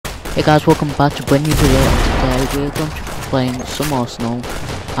Hey guys, welcome back to a brand new video. Today we're going to be playing some Arsenal,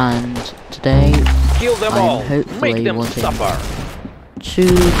 and today Kill them I'm all. hopefully Make them wanting suffer. to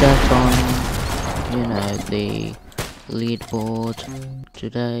get on, the leaderboard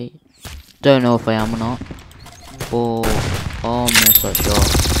today. Don't know if I am or not, but I'm not sure.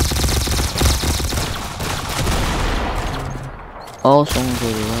 Oh, someone's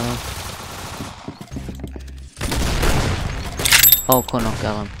already there. Oh, could not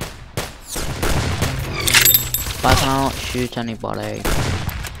kill him. I cannot shoot anybody.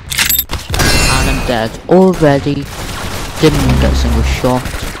 And I'm dead already. Didn't even get a single shot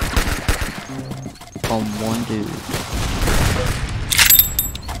from one dude.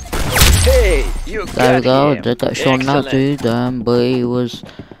 Hey, you There we got go, him. did that shot on that Excellent. dude, but he was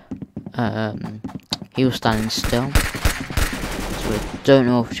standing still. So I don't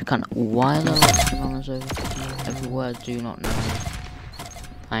know if you can while the runners over everywhere, do not know.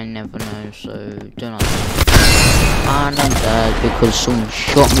 I never know, so do not know. And I'm dead because someone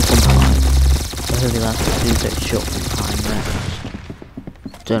shot me from behind. So hopefully that's the dude that shot from behind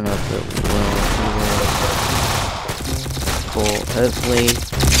next. Don't know if it will, but hopefully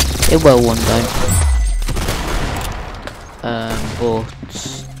it will one day. But to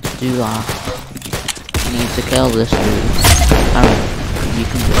do that, you need to kill this dude. And you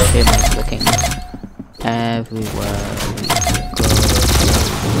can just hear me clicking everywhere we go.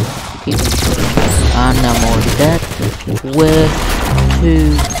 Keep on shooting. And I'm already dead with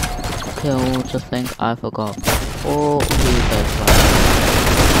 2 kills. I think I forgot. Oh, who does that?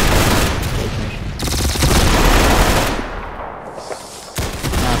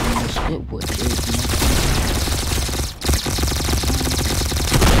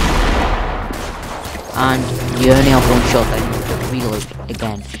 And you only have 1 shot, then you have to reload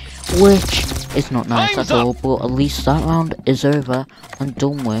again, which is not nice at all. But at least that round is over and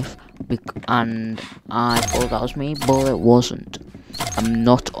done with. And I thought that was me, but it wasn't. I'm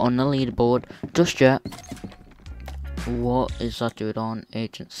not on the leaderboard just yet. What is that dude on?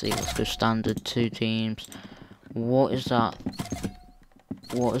 Agency. Let's go standard 2 teams. What is that?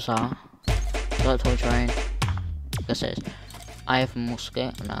 What is that? Is that toy train? Guess it is. I have a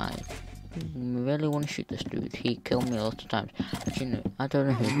musket and I really want to shoot this dude. He killed me a lot of times. Actually, no, I don't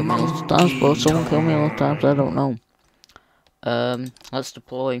know who killed me a lot of times, but someone killed me a lot of times. I don't know. Let's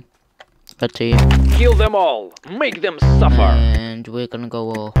deploy. Red team. Kill them all. Make them suffer. And we're gonna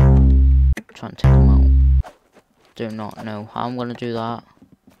go try and take them out. Do not know how I'm gonna do that,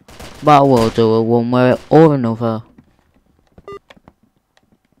 but I will do it one way or another.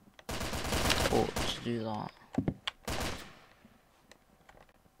 But to do that,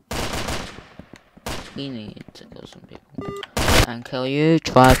 we need to kill some people and kill you.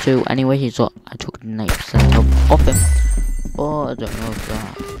 Try to. Anyway, I took 90% off him, but I don't know if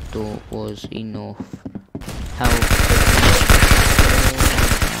that was enough help.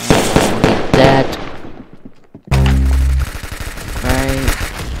 Dead. Right.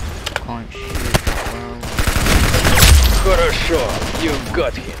 Can't shoot well. Хорошо. You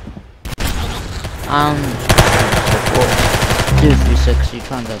got him. And do 360,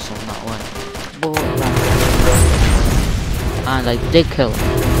 try and get something that way. And I did kill him.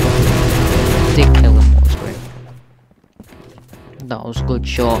 What was great. That was a good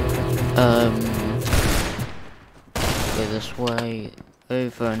shot. Go this way,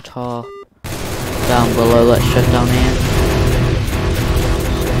 over and top, down below. Let's check down here.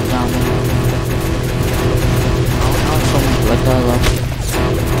 Down there. Oh, someone's right there though.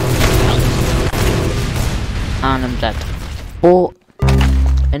 And I'm dead. But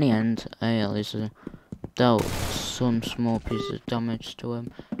in the end, I at least dealt some small pieces of damage to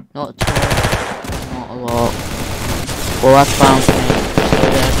him. Not a lot. Well, that's fine for me.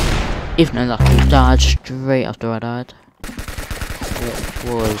 Even though that he died straight after I died. It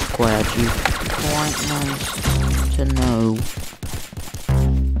was quite nice to know.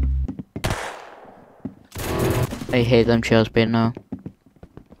 I hate them chairs being now.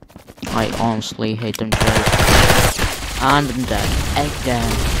 I honestly hate them chairs. And I'm dead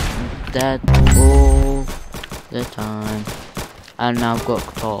again. I'm dead all the time. And now I've got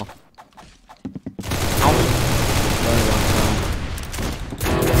guitar.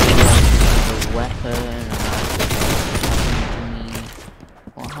 Weapon.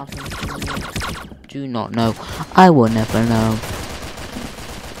 What happened to me? Do not know. I will never know.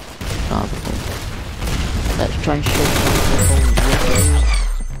 Let's try and shoot some people.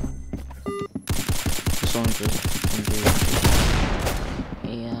 Someone just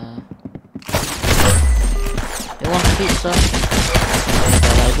yeah. You want pizza?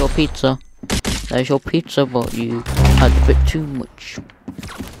 There's your pizza. There's your pizza, but you had a bit too much.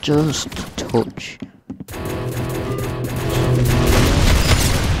 just a touch.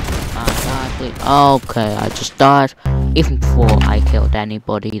 Okay, I just died even before I killed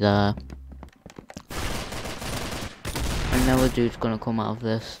anybody there. Another dude's gonna come out of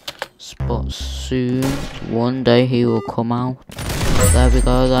this spot soon. One day he will come out. There we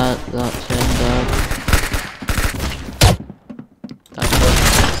go, that's him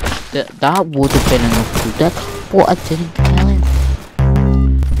there. That would have been enough to death, but I didn't kill him.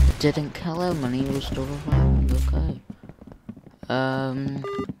 Didn't kill him and he was still alive. Okay.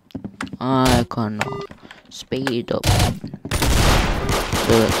 I cannot speed up. So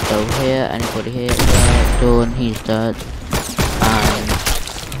let's go here. Anybody here? Done. He's dead. And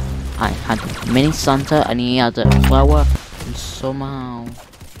I had mini Santa and he had a flower and somehow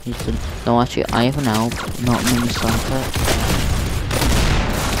he's done. No, actually I have an elf, not mini Santa.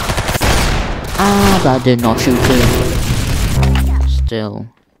 Ah, that did not shoot him. Still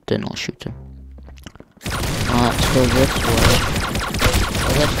did not shoot him. Let's go this way.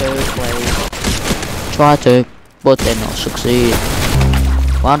 Let's go this way. Try to, but did not succeed.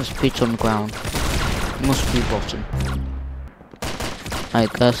 Why there's pizza on the ground? It must be rotten. I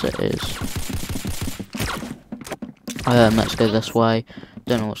guess it is. Let's go this way.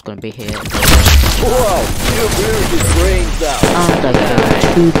 Don't know what's gonna be here. Wow, you blew his brains out. And I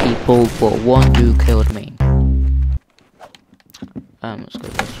killed 2 people, but 1 dude killed me. Let's go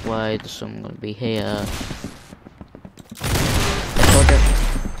this way. There's someone gonna be here.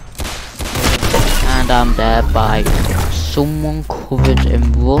 And I'm there by someone covered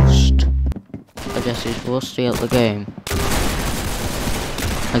in rust. I guess he's rusty at the game.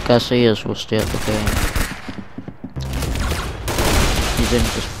 I guess he is rusty at the game. He's in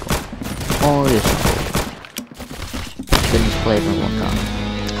this. Oh, yes. He's in this playroom one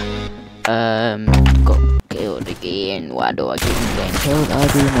time. Got killed again. Why do I keep getting killed? I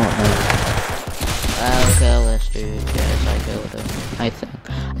do not know. I'll kill this dude. Yes, I killed him. I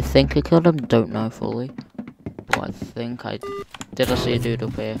think I killed him. Don't know fully. But I think I did. I see a dude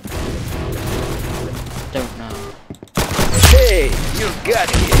up here? Don't know. Hey, you got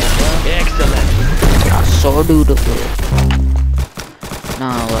it. Excellent. I saw a dude up here.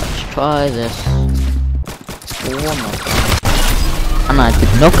 Now let's try this. One more time. And I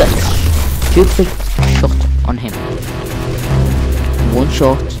did not get this stupid shot on him. One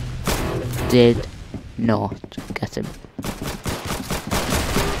shot did not get him.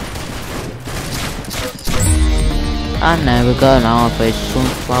 And there we go, now I face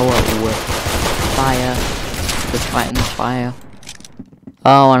sunflower with fire. Just fighting with fire.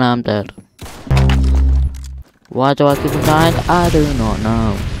 Oh, and I'm dead. Why do I keep on dying? I do not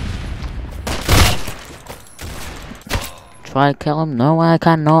know. Try to kill him? No, I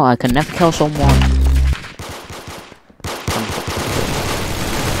cannot. I can never kill someone.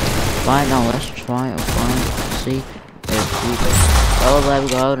 Right now, let's try and see if we can. Oh, there we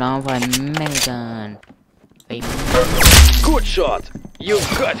go. Now I'm playing minigun. Good shot. You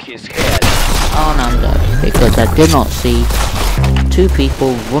got his head. Oh, no, I'm dead because I did not see 2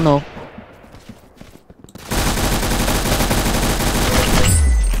 people run up.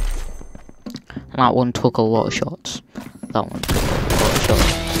 And that one took a lot of shots. That one took a lot of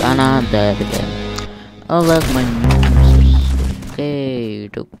shots. And I'm dead again. Oh, there's my nemesis. Okay,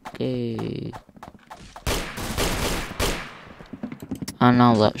 okay. And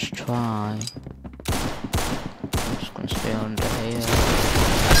now let's try. I'm just gonna stay under here.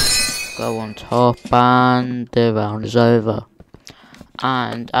 Go on top, and the round is over.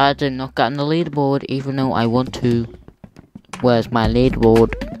 And I did not get on the leaderboard, even though I want to. Where's my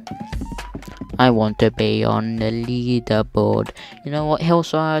leaderboard? I want to be on the leaderboard. You know what?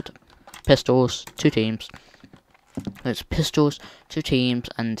 Hillside, pistols, 2 teams. It's pistols, 2 teams,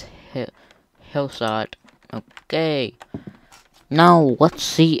 and Hillside. Okay. Now let's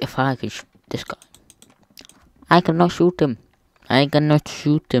see if I can shoot this guy. I cannot shoot him. I cannot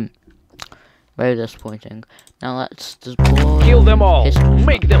shoot him. Very disappointing. Now let's deploy. Kill them all. Pistols.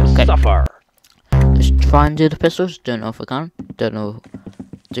 Make them suffer. Let's try and do the pistols. Don't know if I can. Don't know.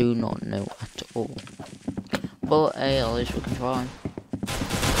 Do not know at all. But hey, at least we can try. I'm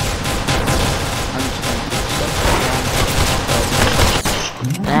just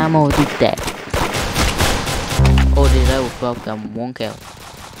gonna I'm already dead. Already there with welcome 1 kill.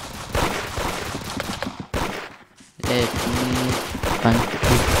 Let me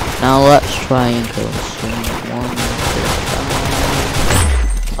now let's try and kill someone.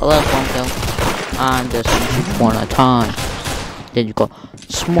 Oh, that's 1 kill. And there's just 1 at a time. Then you got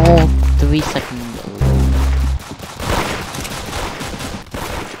small 3-second.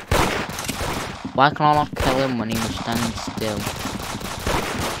 Why can I not kill him when he was standing still?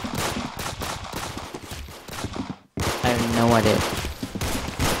 no idea.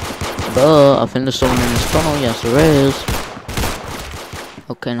 But I think there's someone in this tunnel. Yes, there is.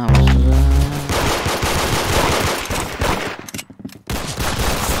 Okay, now it's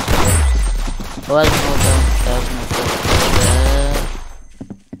well, there's no kill there.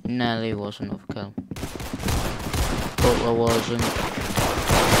 Nearly was enough kill. But there wasn't.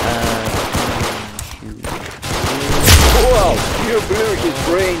 Shoot. Whoa! You blew his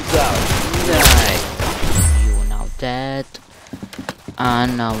brains out. Nice. You are now dead.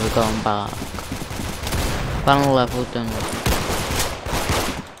 And now we're going back. Final level done.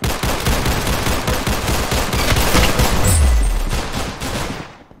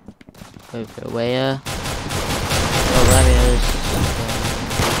 Over where? Oh, there he is.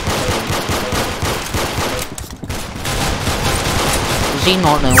 Does he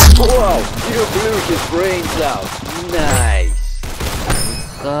not know? Whoa! You blew his brains out. Nice.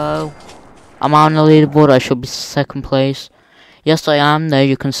 Go. I'm on the leaderboard. I should be second place. Yes, I am. There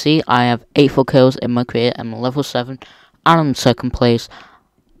you can see I have 8 full kills in my career. I'm level 7 and I'm second place.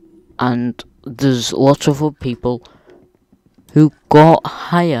 And there's lots of other people who got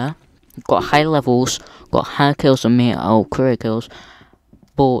higher levels, got higher kills than me, or career kills,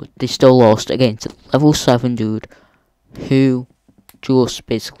 but they still lost against a level 7 dude who just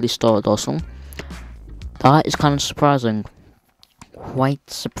basically started Arsenal. That is kind of surprising.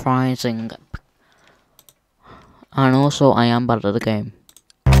 Quite surprising. And also, I am bad at the game.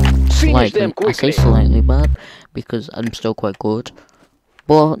 Slightly. I say slightly bad because I'm still quite good,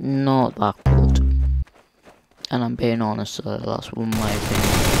 but not that good. And I'm being honest, that's one of my opinions.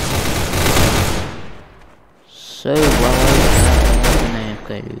 So, well, an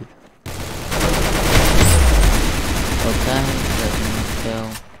AFK dude. Okay, there's another kill.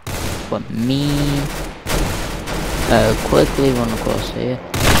 But me, quickly run across here.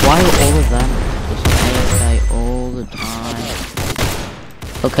 Why are all of them just AFK all the time?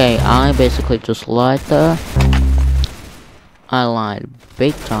 Okay, I basically just lied there. I lied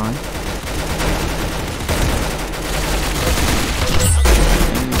big time.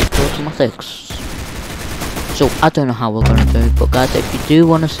 Automatics. So I don't know how we're gonna do it, but guys, if you do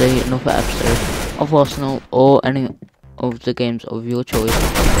want to see another episode of Arsenal or any of the games of your choice,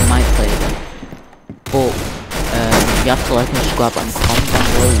 I might play them. But you have to like and subscribe and comment down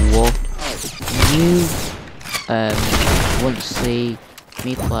below what you want to see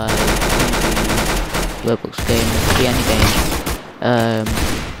me play. Roblox games, be any game.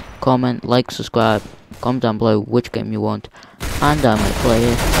 Comment, like, subscribe, comment down below which game you want, and I might play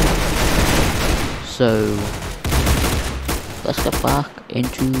it. So let's get back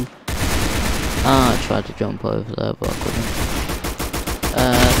into. I tried to jump over there, but I couldn't.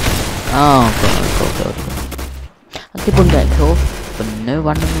 Oh god, I keep on getting killed for no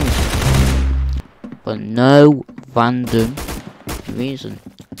random reason. For no random reason.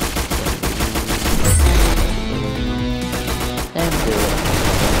 Don't do it.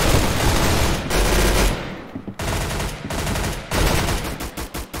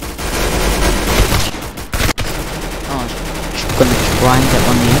 Gonna try and get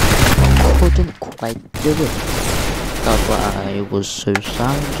one here. Couldn't quite do it. That's why I was so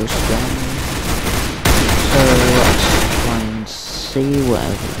sad just then. So let's try and see what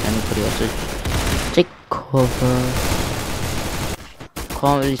anybody else is. Take cover.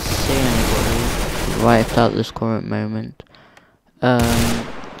 Can't really see anybody right at this current moment.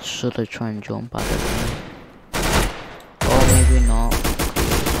 Should I try and jump? I don't know. Or maybe not.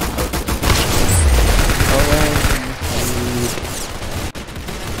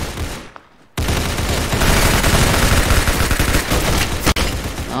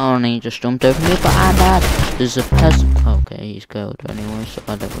 Oh, and he just jumped over me, but I'm bad. There's a peasant. Okay, he's killed anyway, so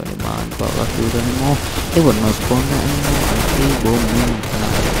I don't really mind about that dude anymore. He wouldn't have spawned that anymore, and he won't move.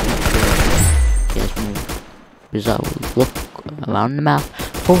 Yes, move. Because I will look around the map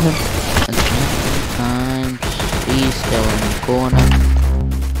for him, and sometimes he's still in the corner.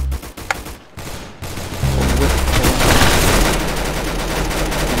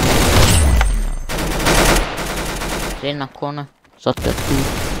 Is he in that corner? Is that the dude?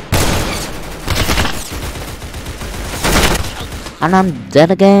 And I'm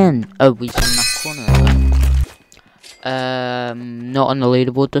dead again. Oh, he's in that corner again. Not on the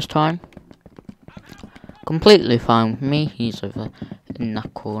leaderboard this time. Completely fine with me. He's over in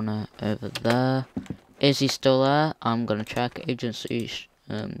that corner over there. Is he still there? I'm gonna check agency.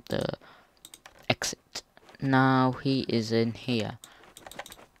 The exit. Now he is in here.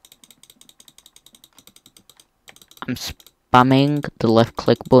 I'm spamming the left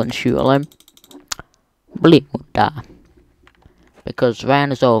click button, shoot at him. But he won't die. Because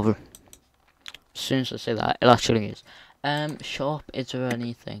round is over. As soon as I say that, it actually is. Shop, is there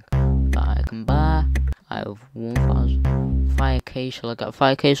anything that I can buy? I have 1,000 fire case. Shall I get a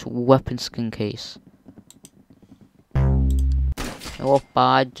fire case? Weapon skin case. Oh,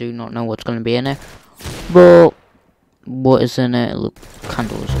 I do not know what's going to be in it, but what is in it? Look,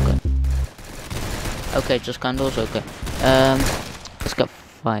 candles. Okay. Okay, just candles. Okay. Let's get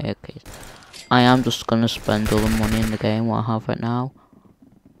fire case. I am just gonna spend all the money in the game what I have right now.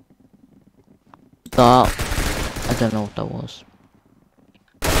 That I don't know what that was.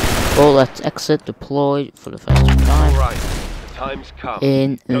 Well, let's exit, deploy for the first time. Right. Time's come.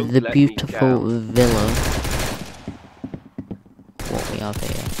 In Don't the let me beautiful down. villa. What we have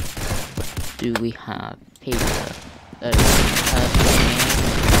here? What do we have here?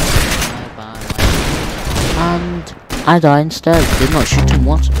 And I die instead. Did not shoot him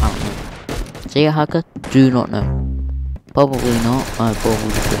once apparently. See a hacker? Do not know. Probably not. I probably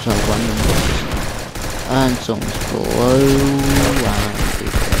just have random bullets. And someone's below. And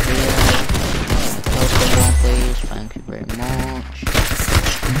people are here. Kill someone please. Thank you very much.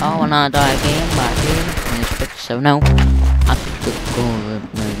 Oh, and I die again back here. And it's 57 now. At the government.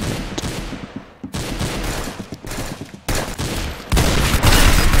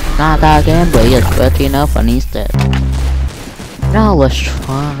 I die again, but he is quick enough and he's dead. Now let's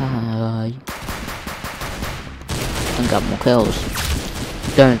try and get more kills.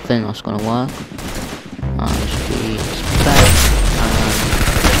 Don't think that's gonna work. As we expect.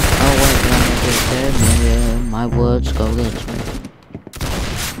 Oh wait, my words go against me.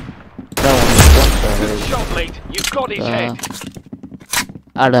 Good shot, mate. You got his head.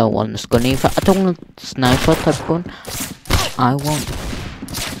 I don't want this gun either. I don't want a sniper type gun. I want.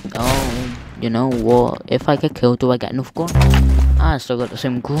 Oh, you know what? If I get killed, do I get enough gun? I still got the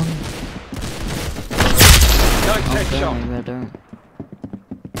same gun. Nice Okay, headshot. maybe I don't.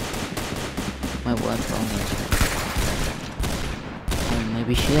 My word's wrong. Oh,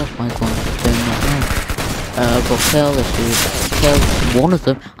 maybe she has my gun. I don't know. But kill this dude. Kill one of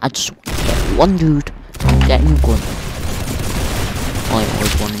them. I just get one dude and get a new gun. I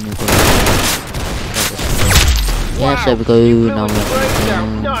always want a new gun. Yes, there we go. Now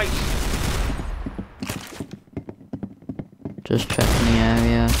we're Nice. just checking the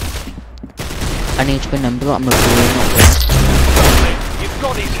area. I need to remember that I'm a blue, not red. You've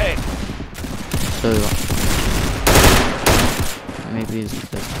got his head. So maybe it's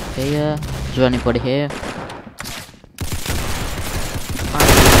here. Is there anybody here?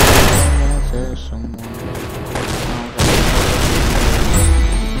 There's someone.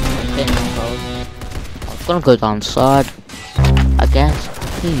 I was gonna go downside. I guess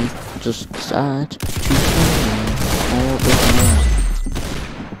he just decided to kill me all the time.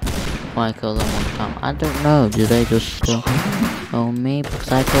 Why kill them one time? I don't know. Do they just kill me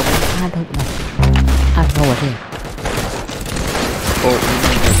because I killed them? I don't know. I have no idea. Oh,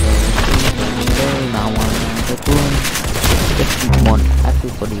 now I'm the boom. Different one.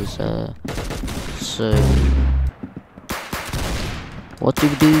 Everybody's so what do?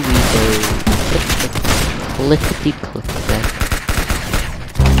 We go clickety click there.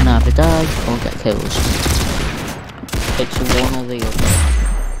 Now if it dies, I'll get kills. It's one or the other.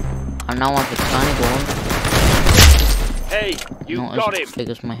 And now I have a tiny one. Hey, you not got as him. big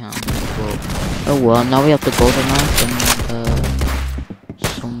as my hand. Well, oh well, now we have the golden knife and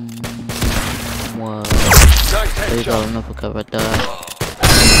somewhere. There we go, another cover there.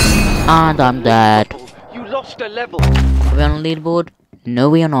 And I'm dead. You lost a level. Are we on the leaderboard? No,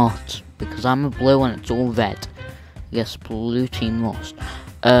 we are not, because I'm a blue and it's all red. Yes, blue team lost.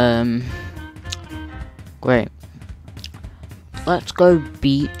 Great. Let's go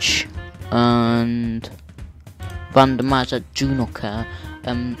beach and randomizer. Do not care.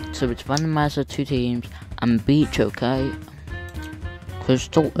 So it's randomizer 2 teams and beach. Okay. There's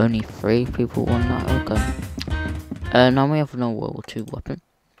still only 3 people on that. Okay. Now we have no World War II weapon.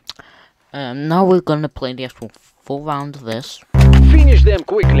 Now we're gonna play the actual full round of this. Finish them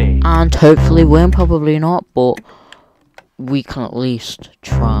quickly. And hopefully win, probably not, but we can at least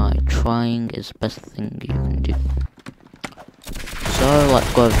try. Trying is the best thing you can do. So let's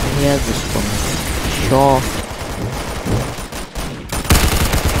go over here, this one shot.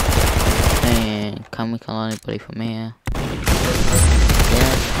 And can we kill anybody from here?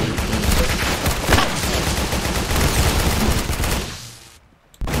 Yes, we can.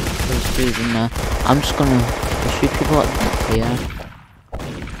 There's dudes in there. I'm just gonna shoot people up here.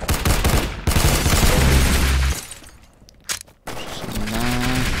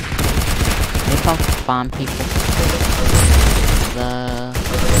 If I spam people there.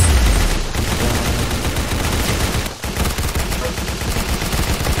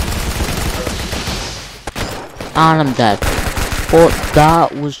 and I'm dead. But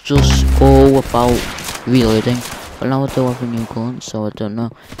that was just all about reloading. But now I do have a new gun, so I don't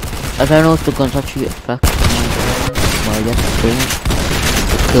know. I don't know if the guns actually affect my gun. Well, yes it does.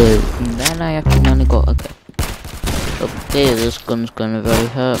 Because then I actually only got okay, this gun's gonna really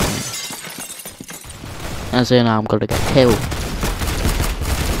hurt me. As in I'm gonna get killed.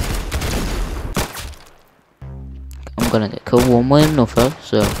 I'm gonna get killed one way or another,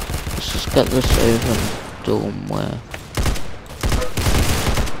 so let's just get this over and done with.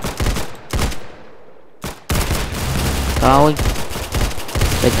 Shall we?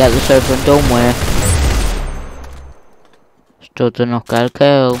 So get this over and done with. Still did not get a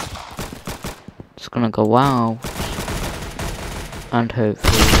kill. It's gonna go out. And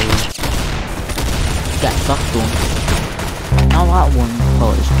hopefully get that done. Now that one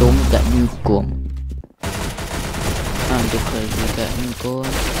part is done, we get new gun. And because we get new gun.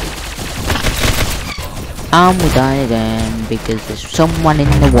 And we die again because there's someone in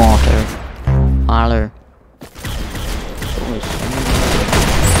the water. Holler.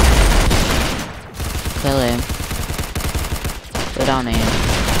 Kill him. Go down here.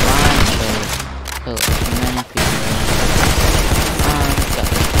 Kill as many people. And get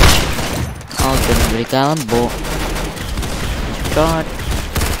this. I didn't really kill him, but we tried.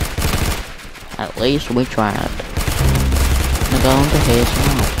 At least we tried. I'm gonna go into here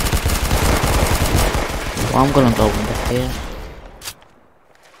now. Well, I'm gonna go into here.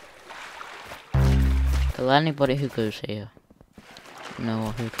 Kill anybody who goes here.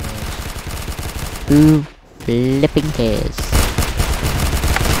 No, who cares? Who flipping cares?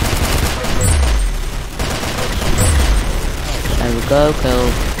 There we go,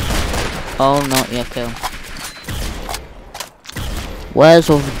 kill. Oh, not yet kill. Where's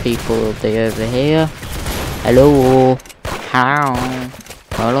all the people? Are they over here? Hello? How?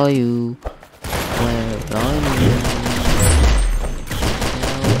 Where are you? Where are you?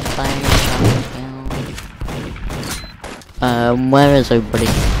 Where is everybody?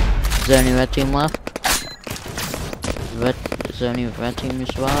 Is there any red team left? Is there any red team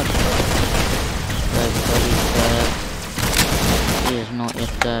is left? Everybody's dead. He is not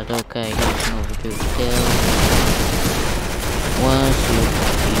yet dead. Okay, he's an overdue kill. Where's the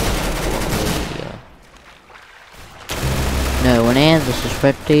no one here. This is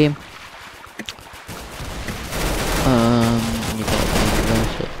red team. You got to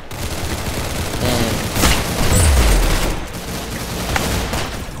reverse it.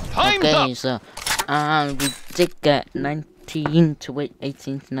 Okay, so we did get 18 to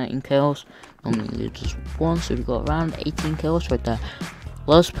 19 kills. Only just one, so we got around 18 kills right there.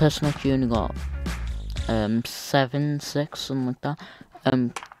 Last person actually only got 7, 6, something like that.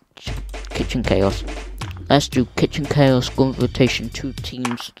 Kitchen chaos. Let's do kitchen chaos, gun rotation, 2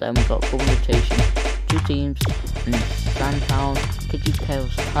 teams. Then we got gun rotation, 2 teams, and Sandtown. Kitchen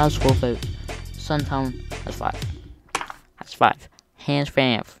chaos has 4 votes. Sandtown has 5. That's 5. Here's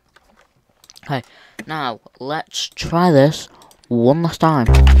 5. Okay, now let's try this one last time.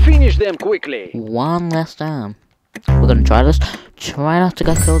 Finish them quickly. One last time. We're gonna try this. Try not to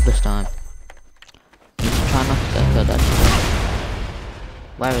get killed this time. Try not to get killed that time.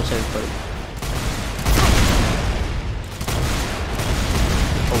 Where is everybody?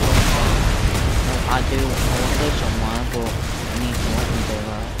 Oh, I want to go somewhere, but I need to let me go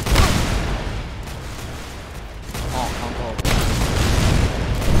right. Oh, I can't go.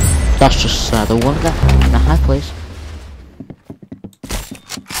 That's just sad. I want to get in a high place.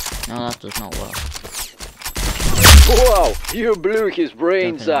 No, that does not work. Wow, you blew his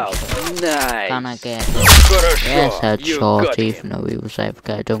brains out. Nice. Can I get Yes, headshot, even though he was safe.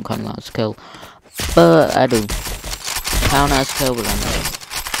 Okay, I don't count that as a kill. But I do. Count as a kill, but I know.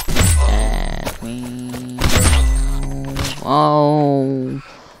 Oh,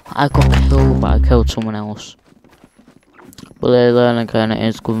 I got killed, but I killed someone else. But then again, it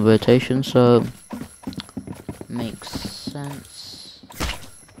is good rotation, so makes sense.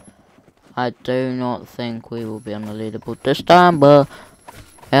 I do not think we will be on the leaderboard this time, but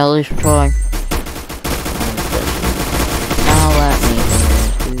at least try. Now let me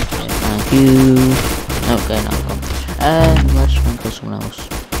do thank you. Okay, now come. Let's think of someone else.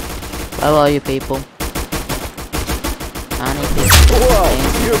 Where are you people? Any people? Wow,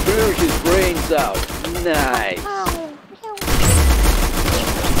 you blew his brains out. Nice.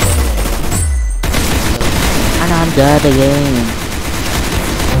 And I'm dead again.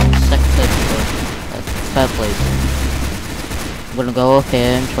 Second place, third place. I'm gonna go up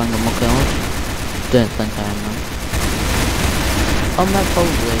here and try and get more kills. Don't think I am now. Oh, my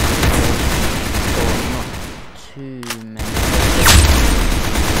probably. Oh, not too many.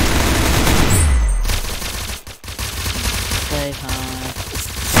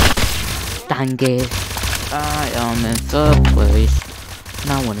 dang it. I am in 3rd place.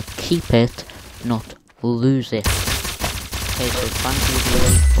 And I want to keep it, not lose it. Okay, so thank you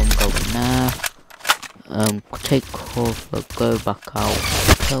from going there. Take cover, go back out.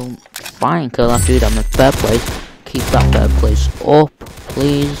 Kill, fine, kill that dude. I'm in 3rd place. Keep that 3rd place up,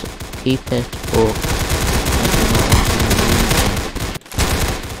 please. Keep it up.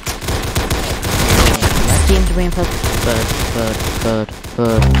 That seems to be in 3rd.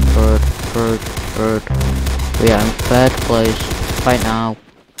 We are in 3rd place right now.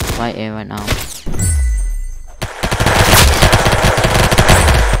 Right here, right now.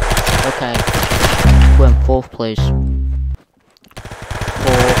 Okay. We're in 4th place. 4th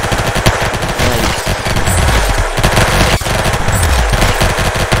place.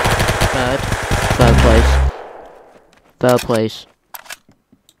 3rd place. 3rd place.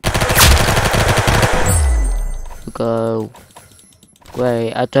 Go.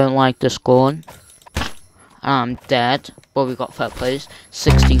 Great, I don't like this gun. I'm dead, but we got 3rd place.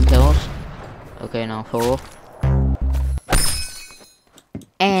 16 kills. Okay, now 4.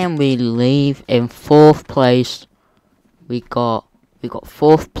 And we leave in 4th place. We got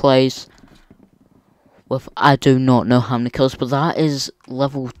 4th place with I do not know how many kills, but that is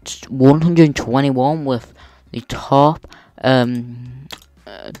level 121 with the top. Don't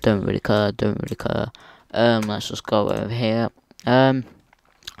really care. Let's just go over here.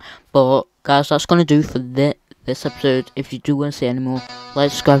 But guys, that's gonna do for this episode. If you do want to see any more,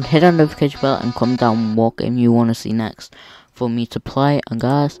 like, subscribe, hit that notification bell, and comment down what game you want to see next for me to play. And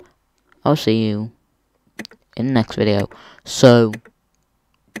guys, I'll see you in the next video. So,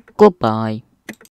 goodbye.